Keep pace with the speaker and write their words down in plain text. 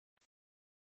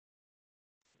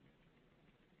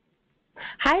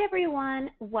Hi everyone,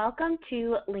 welcome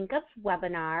to LinkUp's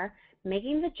webinar,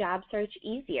 Making the Job Search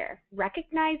Easier,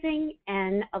 Recognizing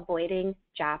and Avoiding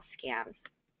Job Scams.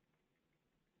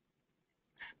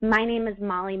 My name is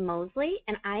Molly Mosley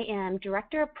and I am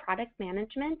Director of Product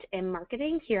Management and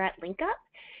Marketing here at LinkUp.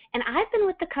 And I've been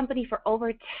with the company for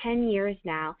over 10 years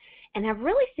now and have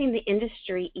really seen the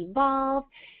industry evolve.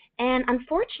 And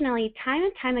unfortunately, time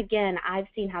and time again, I've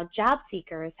seen how job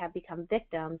seekers have become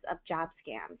victims of job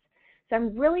scams. So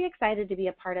I'm really excited to be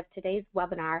a part of today's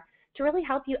webinar to really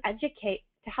help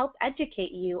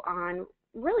educate you on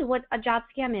really what a job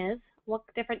scam is, what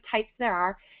different types there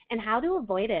are, and how to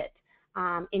avoid it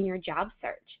in your job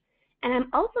search. And I'm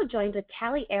also joined with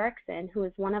Tally Erickson, who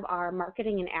is one of our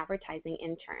marketing and advertising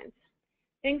interns.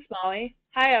 Thanks, Molly.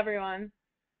 Hi, everyone.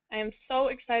 I am so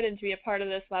excited to be a part of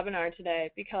this webinar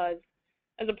today because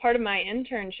as a part of my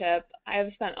internship, I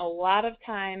have spent a lot of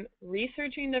time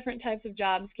researching different types of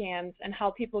job scams and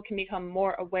how people can become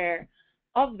more aware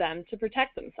of them to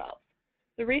protect themselves.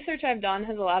 The research I've done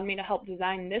has allowed me to help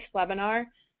design this webinar,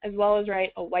 as well as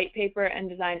write a white paper and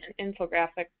design an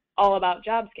infographic all about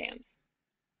job scams.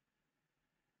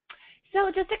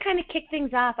 So just to kind of kick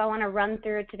things off, I want to run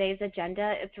through today's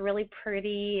agenda. It's really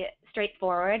pretty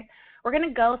straightforward. We're going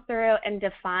to go through and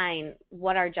define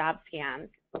what are job scams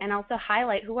and also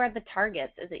highlight who are the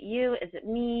targets. Is it you? Is it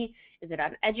me? Is it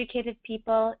uneducated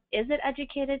people? Is it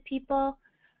educated people?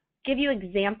 Give you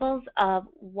examples of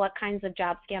what kinds of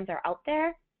job scams are out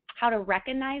there, how to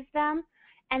recognize them,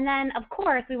 and then, of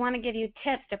course, we want to give you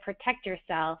tips to protect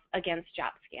yourself against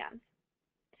job scams.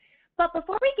 But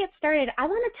before we get started, I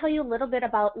want to tell you a little bit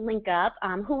about LinkUp,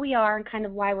 who we are and kind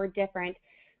of why we're different,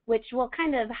 which will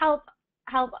kind of help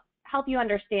you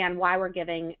understand why we're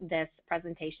giving this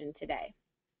presentation today.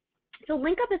 So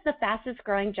LinkUp is the fastest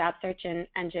growing job search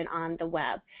engine on the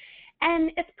web.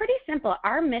 And it's pretty simple.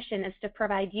 Our mission is to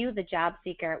provide you, the job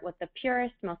seeker, with the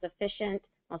purest, most efficient,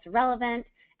 most relevant,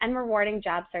 and rewarding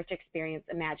job search experience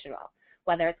imaginable,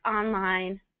 whether it's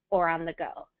online or on the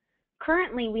go.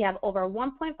 Currently, we have over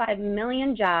 1.5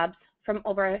 million jobs from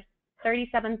over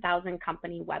 37,000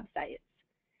 company websites.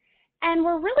 And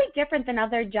we're really different than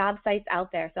other job sites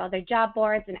out there, so other job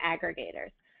boards and aggregators.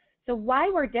 So why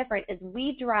we're different is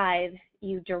we drive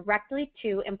you directly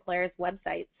to employers'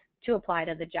 websites to apply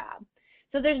to the job.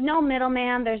 So there's no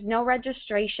middleman, there's no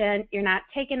registration, you're not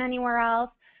taken anywhere else,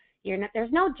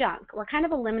 there's no junk. We're kind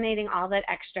of eliminating all that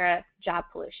extra job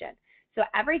pollution. So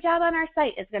every job on our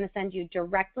site is going to send you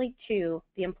directly to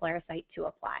the employer site to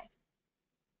apply.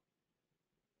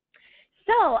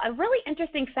 So a really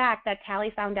interesting fact that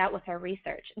Tally found out with her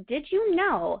research. Did you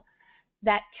know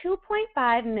that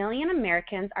 2.5 million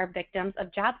Americans are victims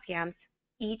of job scams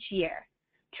each year?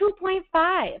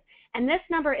 2.5, and this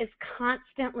number is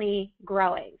constantly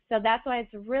growing. So that's why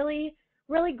it's really,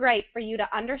 really great for you to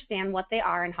understand what they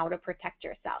are and how to protect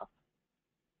yourself.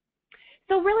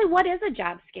 So really, what is a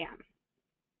job scam?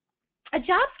 A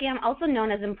job scam, also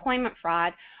known as employment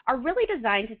fraud, are really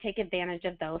designed to take advantage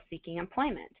of those seeking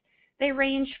employment. They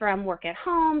range from work at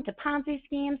home to Ponzi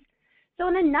schemes. So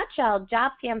in a nutshell,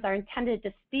 job scams are intended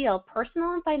to steal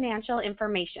personal and financial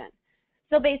information.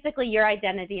 So basically your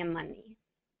identity and money.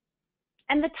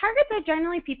 And the targets are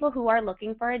generally people who are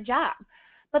looking for a job.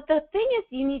 But the thing is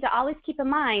you need to always keep in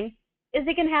mind is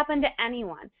it can happen to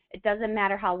anyone. It doesn't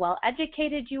matter how well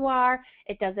educated you are.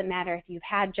 It doesn't matter if you've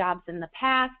had jobs in the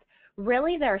past.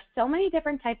 Really, there are so many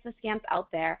different types of scams out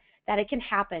there that it can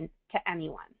happen to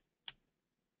anyone.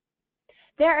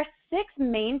 There are 6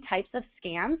 main types of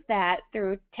scams that,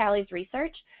 through Tally's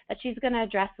research, that she's going to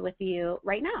address with you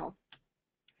right now.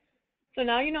 So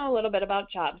now you know a little bit about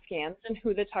job scams and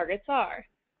who the targets are.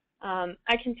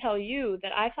 I can tell you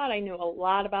that I thought I knew a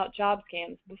lot about job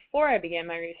scams before I began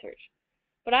my research,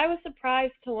 but I was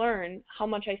surprised to learn how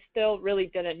much I still really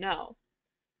didn't know.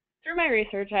 Through my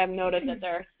research, I have noted that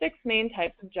there are 6 main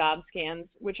types of job scams,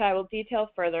 which I will detail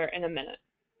further in a minute.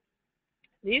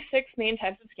 These 6 main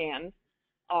types of scams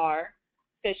are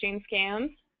phishing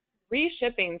scams,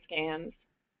 reshipping scams,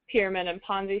 pyramid and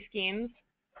Ponzi schemes,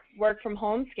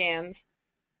 work-from-home scams,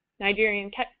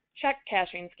 Nigerian check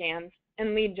cashing scams,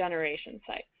 and lead generation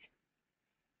sites.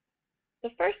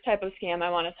 The first type of scam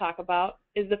I want to talk about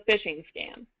is the phishing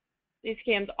scam. These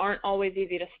scams aren't always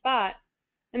easy to spot,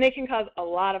 and they can cause a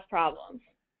lot of problems.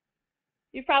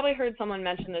 You've probably heard someone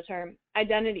mention the term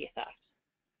identity theft.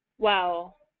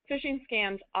 Well, phishing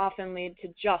scams often lead to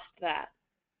just that.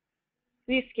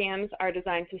 These scams are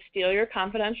designed to steal your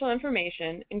confidential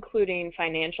information, including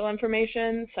financial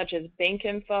information such as bank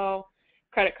info,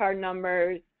 credit card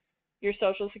numbers, your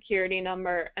social security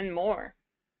number, and more.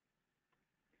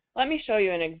 Let me show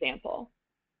you an example.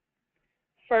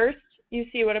 First, you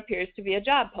see what appears to be a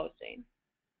job posting.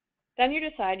 Then you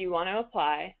decide you want to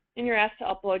apply, and you're asked to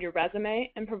upload your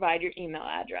resume and provide your email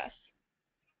address.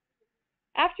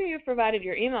 After you've provided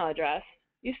your email address,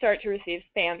 you start to receive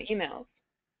spam emails.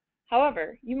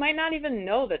 However, you might not even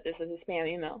know that this is a spam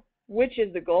email, which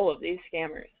is the goal of these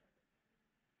scammers.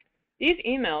 These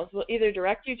emails will either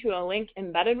direct you to a link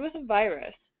embedded with a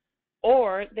virus,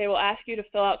 or they will ask you to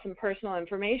fill out some personal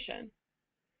information.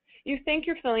 You think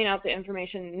you're filling out the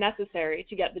information necessary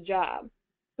to get the job,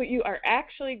 but you are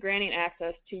actually granting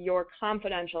access to your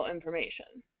confidential information.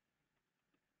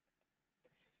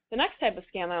 The next type of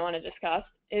scam I want to discuss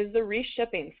is the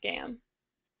reshipping scam.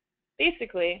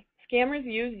 Basically, scammers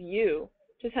use you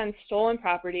to send stolen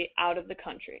property out of the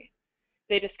country.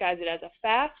 They disguise it as a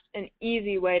fast and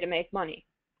easy way to make money.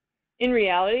 In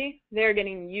reality, they're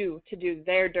getting you to do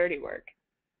their dirty work.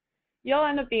 You'll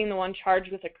end up being the one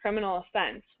charged with a criminal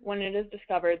offense when it is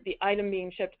discovered the item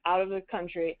being shipped out of the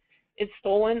country is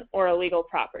stolen or illegal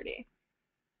property.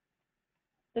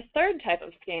 The third type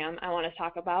of scam I want to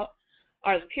talk about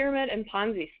are the pyramid and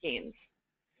Ponzi schemes.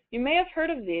 You may have heard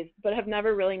of these, but have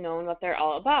never really known what they're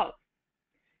all about.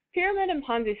 Pyramid and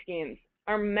Ponzi schemes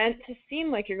are meant to seem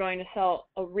like you're going to sell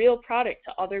a real product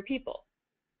to other people.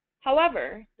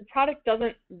 However, the product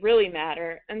doesn't really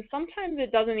matter, and sometimes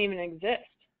it doesn't even exist.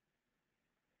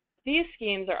 These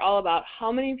schemes are all about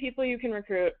how many people you can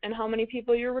recruit and how many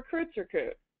people your recruits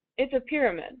recruit. It's a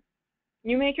pyramid.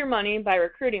 You make your money by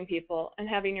recruiting people and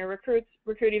having your recruits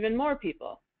recruit even more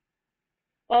people.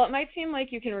 While it might seem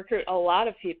like you can recruit a lot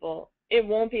of people, it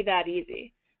won't be that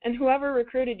easy, and whoever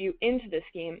recruited you into the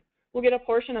scheme will get a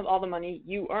portion of all the money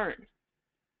you earn.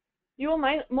 You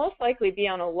will most likely be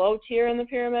on a low tier in the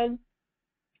pyramid,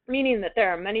 meaning that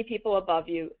there are many people above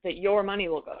you that your money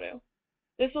will go to.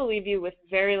 This will leave you with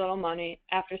very little money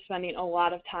after spending a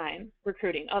lot of time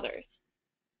recruiting others.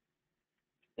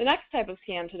 The next type of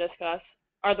scam to discuss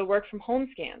are the work-from-home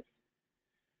scams.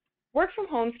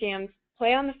 Work-from-home scams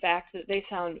play on the fact that they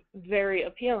sound very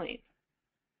appealing.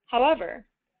 However,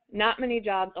 not many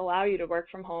jobs allow you to work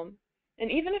from home, and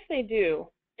even if they do,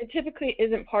 it typically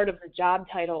isn't part of the job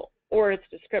title or its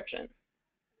description.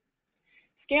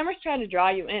 Scammers try to draw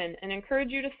you in and encourage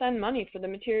you to send money for the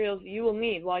materials you will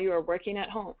need while you are working at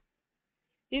home.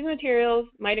 These materials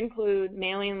might include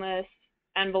mailing lists,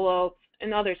 envelopes,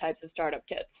 and other types of startup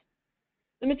kits.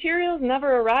 The materials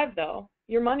never arrive though,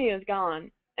 your money is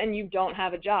gone, and you don't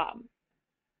have a job.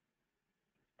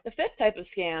 The fifth type of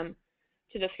scam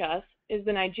to discuss is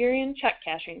the Nigerian check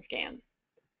cashing scam.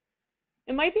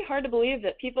 It might be hard to believe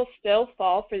that people still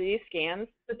fall for these scams,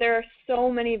 but there are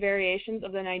so many variations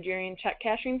of the Nigerian check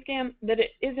cashing scam that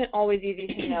it isn't always easy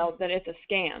to know that it's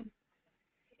a scam.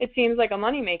 It seems like a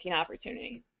money-making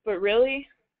opportunity, but really,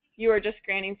 you are just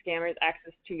granting scammers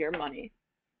access to your money.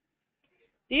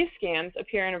 These scams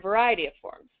appear in a variety of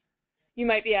forms. You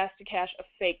might be asked to cash a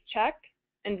fake check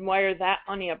and wire that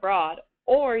money abroad,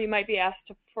 or you might be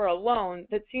asked for a loan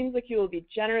that seems like you will be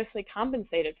generously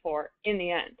compensated for in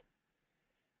the end.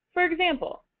 For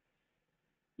example,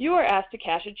 you are asked to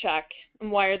cash a check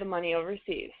and wire the money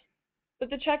overseas, but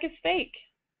the check is fake.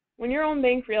 When your own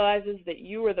bank realizes that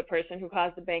you were the person who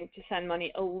caused the bank to send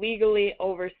money illegally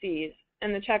overseas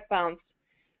and the check bounced,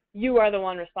 you are the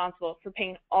one responsible for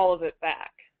paying all of it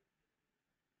back.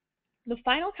 The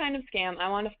final kind of scam I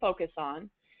want to focus on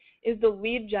is the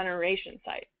lead generation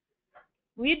site.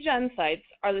 Lead gen sites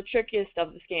are the trickiest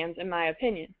of the scams in my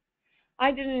opinion. I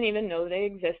didn't even know they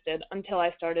existed until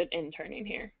I started interning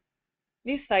here.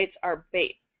 These sites are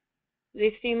bait.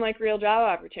 They seem like real job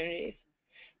opportunities.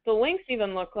 The links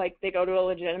even look like they go to a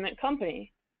legitimate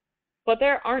company, but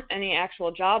there aren't any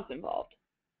actual jobs involved.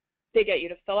 They get you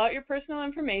to fill out your personal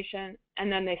information,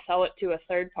 and then they sell it to a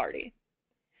third party.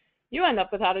 You end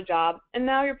up without a job, and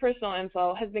now your personal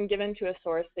info has been given to a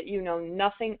source that you know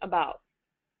nothing about.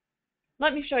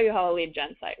 Let me show you how a lead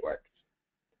gen site works.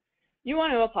 You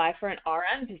want to apply for an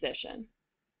RN position.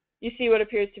 You see what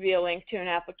appears to be a link to an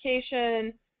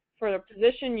application for the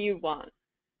position you want.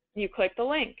 You click the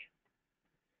link.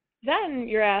 Then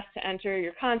you're asked to enter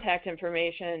your contact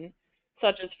information,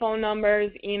 such as phone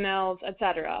numbers, emails,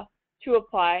 etc., to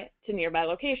apply to nearby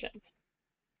locations.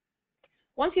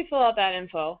 Once you fill out that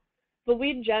info, the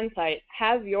lead gen site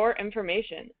has your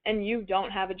information and you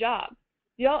don't have a job.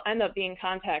 You'll end up being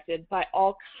contacted by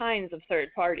all kinds of third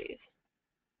parties.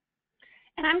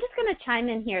 And I'm just going to chime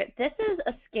in here. This is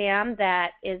a scam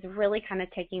that is really kind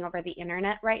of taking over the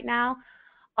internet right now.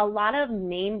 A lot of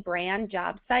name brand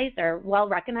job sites or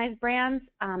well-recognized brands,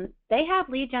 they have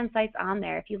lead gen sites on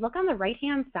there. If you look on the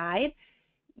right-hand side,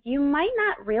 You might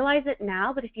not realize it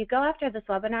now, but if you go after this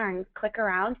webinar and click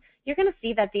around, you're going to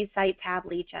see that these sites have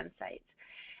lead gen sites.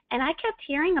 And I kept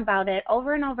hearing about it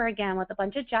over and over again with a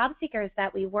bunch of job seekers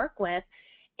that we work with.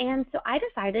 And so I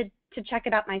decided to check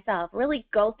it out myself, really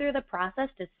go through the process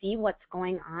to see what's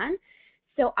going on.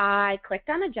 So I clicked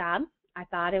on a job. I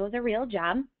thought it was a real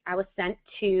job. I was sent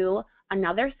to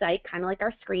another site, kind of like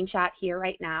our screenshot here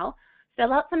right now,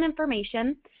 fill out some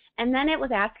information, and then it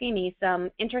was asking me some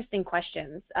interesting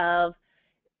questions of,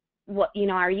 what,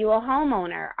 are you a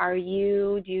homeowner?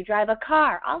 Do you drive a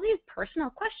car? All these personal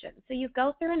questions. So you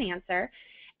go through an answer,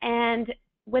 and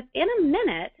within a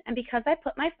minute, and because I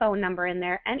put my phone number in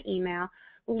there and email,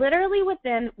 literally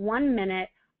within 1 minute,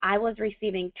 I was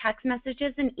receiving text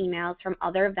messages and emails from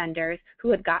other vendors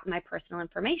who had gotten my personal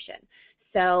information.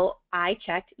 So I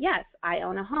checked, yes, I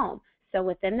own a home. So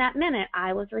within that minute,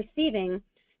 I was receiving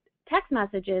text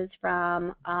messages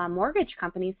from a mortgage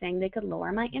company saying they could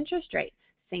lower my interest rate.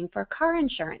 Same for car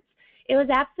insurance. It was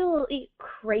absolutely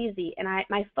crazy, and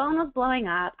my phone was blowing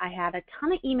up. I had a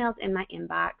ton of emails in my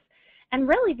inbox, and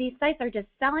really these sites are just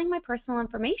selling my personal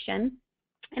information,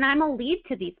 and I'm a lead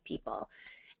to these people.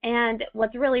 And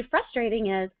what's really frustrating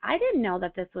is I didn't know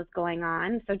that this was going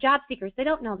on. So job seekers, they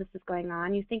don't know this is going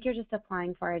on. You think you're just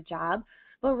applying for a job,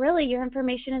 but really your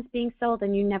information is being sold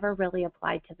and you never really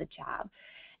applied to the job.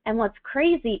 And what's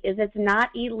crazy is it's not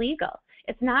illegal.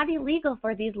 It's not illegal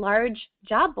for these large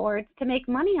job boards to make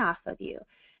money off of you.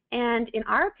 And in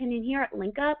our opinion here at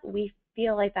LinkUp, we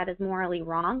feel like that is morally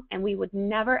wrong, and we would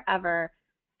never ever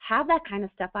have that kind of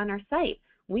stuff on our site.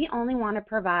 We only want to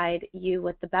provide you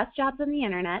with the best jobs on the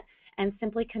internet and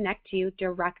simply connect you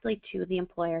directly to the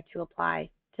employer to apply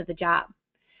to the job.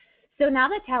 So now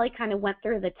that Tally kind of went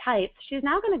through the types, she's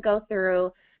now going to go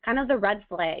through kind of the red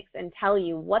flags and tell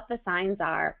you what the signs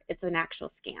are it's an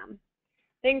actual scam.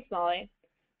 Thanks, Molly.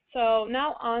 So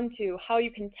now on to how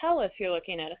you can tell if you're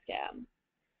looking at a scam.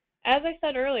 As I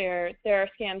said earlier, there are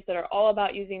scams that are all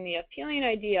about using the appealing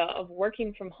idea of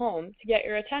working from home to get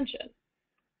your attention.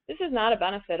 This is not a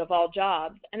benefit of all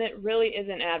jobs, and it really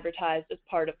isn't advertised as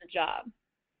part of the job.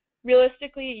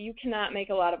 Realistically, you cannot make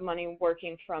a lot of money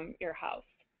working from your house.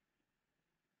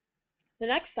 The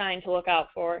next sign to look out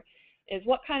for is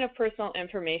what kind of personal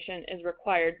information is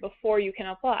required before you can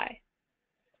apply.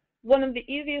 One of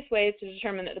the easiest ways to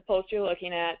determine that the post you're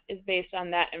looking at is based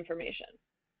on that information.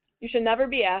 You should never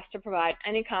be asked to provide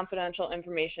any confidential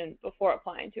information before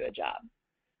applying to a job.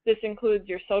 This includes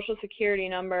your social security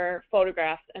number,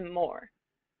 photographs, and more.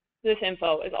 This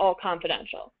info is all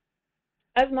confidential.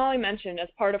 As Molly mentioned as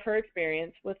part of her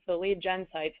experience with the lead gen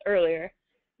sites earlier,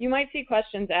 you might see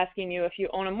questions asking you if you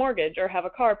own a mortgage or have a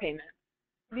car payment.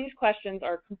 These questions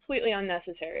are completely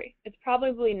unnecessary. It's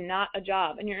probably not a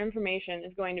job, and your information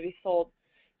is going to be sold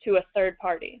to a third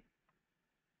party.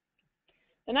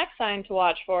 The next sign to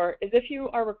watch for is if you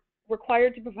are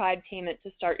required to provide payment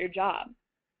to start your job.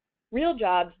 Real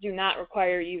jobs do not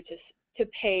require you to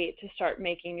pay to start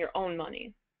making your own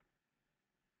money.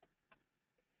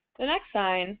 The next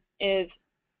sign is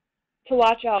to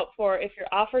watch out for if you're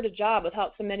offered a job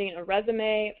without submitting a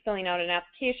resume, filling out an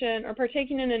application, or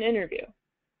partaking in an interview.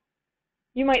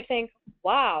 You might think,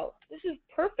 wow, this is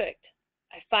perfect.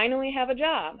 I finally have a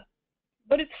job.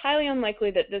 But it's highly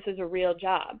unlikely that this is a real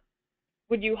job.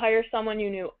 Would you hire someone you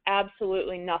knew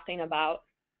absolutely nothing about?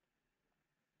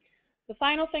 The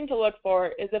final thing to look for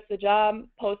is if the job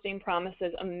posting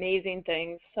promises amazing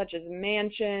things such as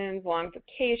mansions, long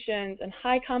vacations, and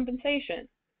high compensation.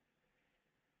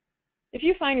 If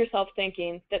you find yourself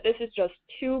thinking that this is just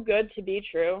too good to be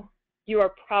true, you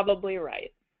are probably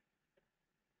right.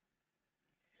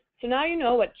 So now you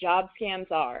know what job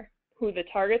scams are, who the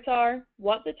targets are,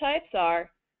 what the types are,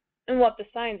 and what the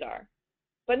signs are.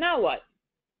 But now what?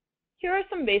 Here are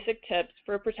some basic tips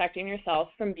for protecting yourself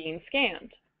from being scammed.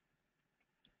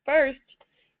 First,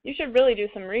 you should really do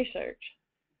some research.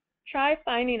 Try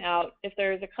finding out if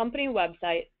there is a company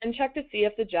website and check to see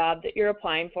if the job that you're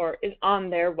applying for is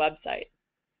on their website.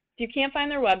 If you can't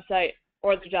find their website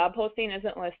or the job posting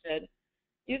isn't listed,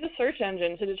 use a search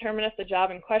engine to determine if the job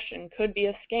in question could be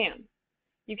a scam.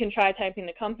 You can try typing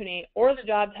the company or the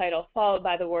job title followed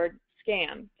by the word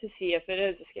scam to see if it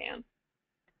is a scam.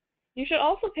 You should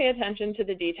also pay attention to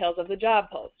the details of the job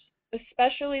post,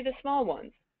 especially the small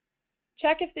ones.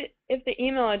 Check if the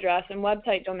email address and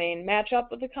website domain match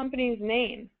up with the company's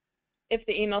name. If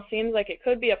the email seems like it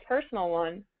could be a personal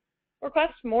one,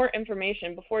 request more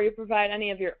information before you provide any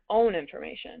of your own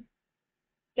information.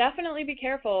 Definitely be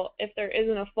careful if there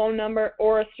isn't a phone number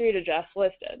or a street address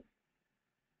listed.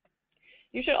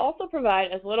 You should also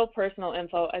provide as little personal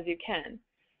info as you can.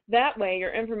 That way,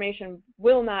 your information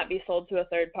will not be sold to a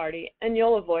third party, and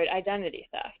you'll avoid identity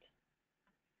theft.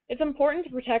 It's important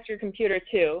to protect your computer,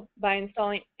 too, by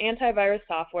installing antivirus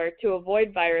software to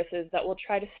avoid viruses that will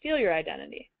try to steal your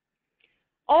identity.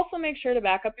 Also, make sure to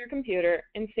back up your computer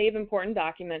and save important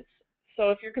documents, so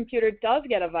if your computer does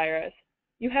get a virus,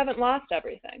 you haven't lost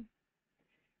everything.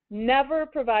 Never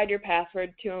provide your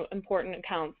password to important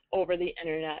accounts over the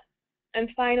internet. And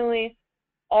finally,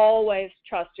 always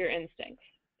trust your instincts.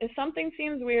 If something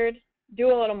seems weird,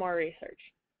 do a little more research.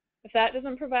 If that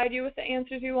doesn't provide you with the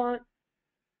answers you want,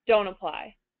 don't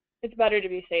apply. It's better to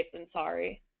be safe than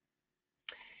sorry.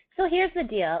 So here's the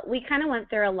deal. We kind of went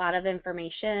through a lot of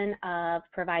information of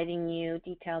providing you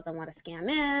details on what a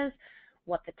scam is,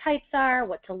 what the types are,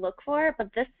 what to look for,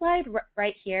 but this slide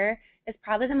right here is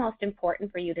probably the most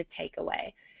important for you to take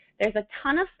away. There's a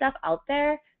ton of stuff out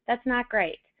there that's not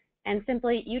great, and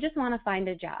simply you just want to find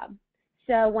a job.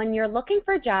 So when you're looking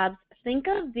for jobs, think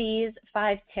of these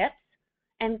 5 tips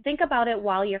and think about it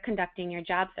while you're conducting your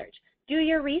job search. Do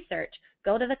your research.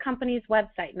 Go to the company's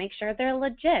website. Make sure they're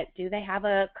legit. Do they have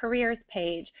a careers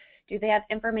page? Do they have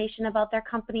information about their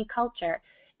company culture?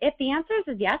 If the answer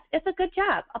is yes, it's a good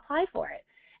job. Apply for it.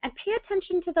 And pay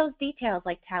attention to those details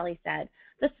like Tally said.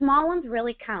 The small ones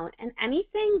really count, and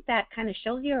anything that kind of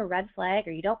shows you a red flag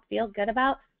or you don't feel good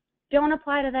about, don't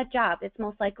apply to that job. It's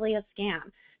most likely a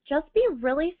scam. Just be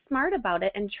really smart about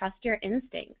it and trust your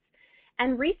instincts.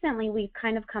 And recently we've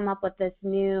kind of come up with this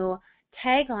new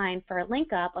tagline for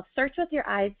LinkUp of search with your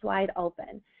eyes wide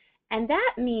open. And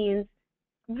that means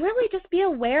really just be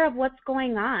aware of what's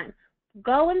going on.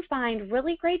 Go and find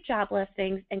really great job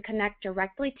listings and connect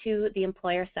directly to the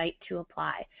employer site to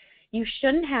apply. You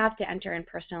shouldn't have to enter in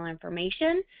personal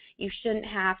information. You shouldn't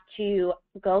have to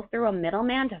go through a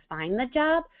middleman to find the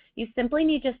job. You simply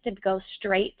need just to go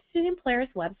straight to the employer's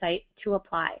website to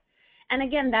apply. And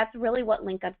again, that's really what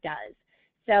LinkUp does.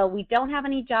 So we don't have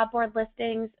any job board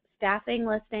listings, staffing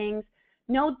listings,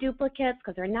 no duplicates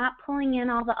because we're not pulling in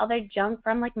all the other junk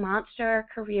from like Monster,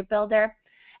 Career Builder.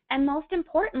 And most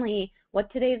importantly,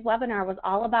 what today's webinar was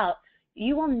all about,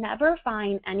 you will never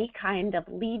find any kind of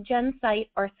lead gen site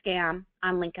or scam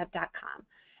on linkup.com.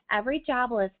 Every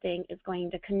job listing is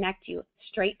going to connect you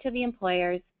straight to the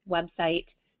employer's website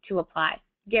to apply,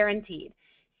 guaranteed.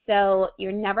 So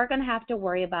you're never going to have to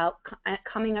worry about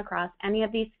coming across any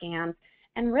of these scams.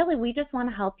 And really, we just want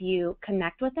to help you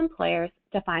connect with employers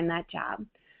to find that job.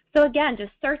 So again,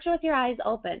 just search with your eyes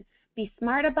open. Be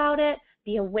smart about it.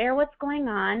 Be aware what's going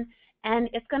on. And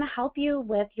it's going to help you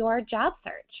with your job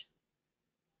search.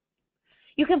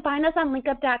 You can find us on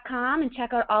linkup.com and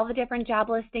check out all the different job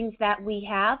listings that we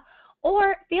have.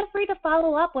 Or feel free to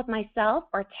follow up with myself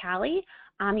or Tally.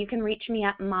 You can reach me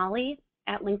at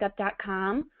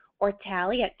molly@linkup.com or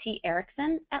Tally at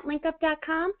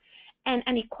 @erickson@linkup.com. And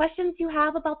any questions you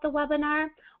have about the webinar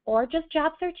or just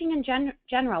job searching in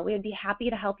general, we would be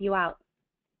happy to help you out.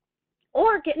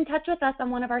 Or get in touch with us on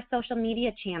one of our social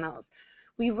media channels.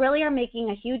 We really are making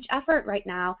a huge effort right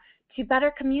now to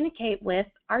better communicate with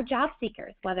our job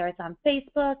seekers, whether it's on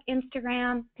Facebook,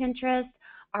 Instagram, Pinterest,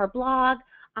 our blog.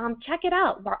 Check it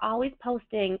out. We're always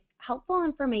posting helpful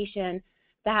information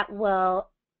that will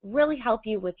really help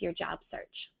you with your job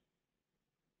search.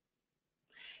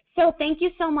 So thank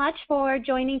you so much for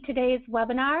joining today's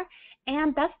webinar,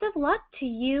 and best of luck to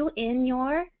you in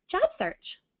your job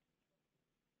search.